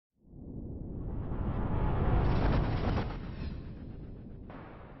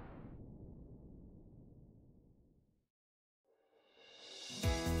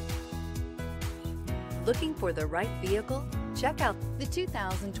Looking for the right vehicle? Check out the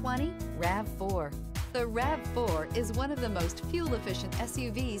 2020 RAV4. The RAV4 is one of the most fuel-efficient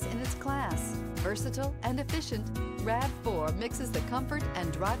SUVs in its class. Versatile and efficient, RAV4 mixes the comfort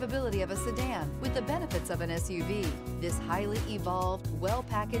and drivability of a sedan with the benefits of an SUV. This highly evolved,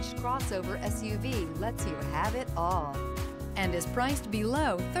 well-packaged crossover SUV lets you have it all and is priced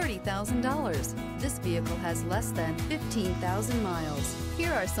below $30,000. This vehicle has less than 15,000 miles.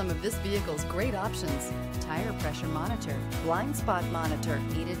 Here are some of this vehicle's great options: tire pressure monitor, blind spot monitor,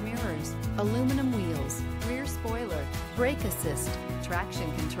 heated mirrors, aluminum wheels, rear spoiler, brake assist, traction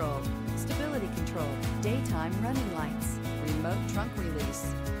control, stability control, daytime running lights, remote trunk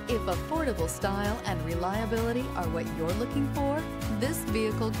release. If affordable style and reliability are what you're looking for, this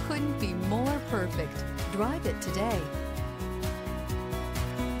vehicle couldn't be more perfect. Drive it today.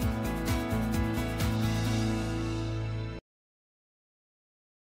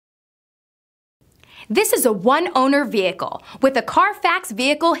 This is a one-owner vehicle with a CARFAX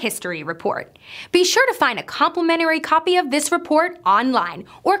Vehicle History Report. Be sure to find a complimentary copy of this report online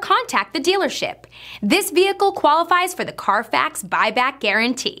or contact the dealership. This vehicle qualifies for the CARFAX Buyback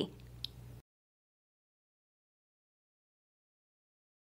Guarantee.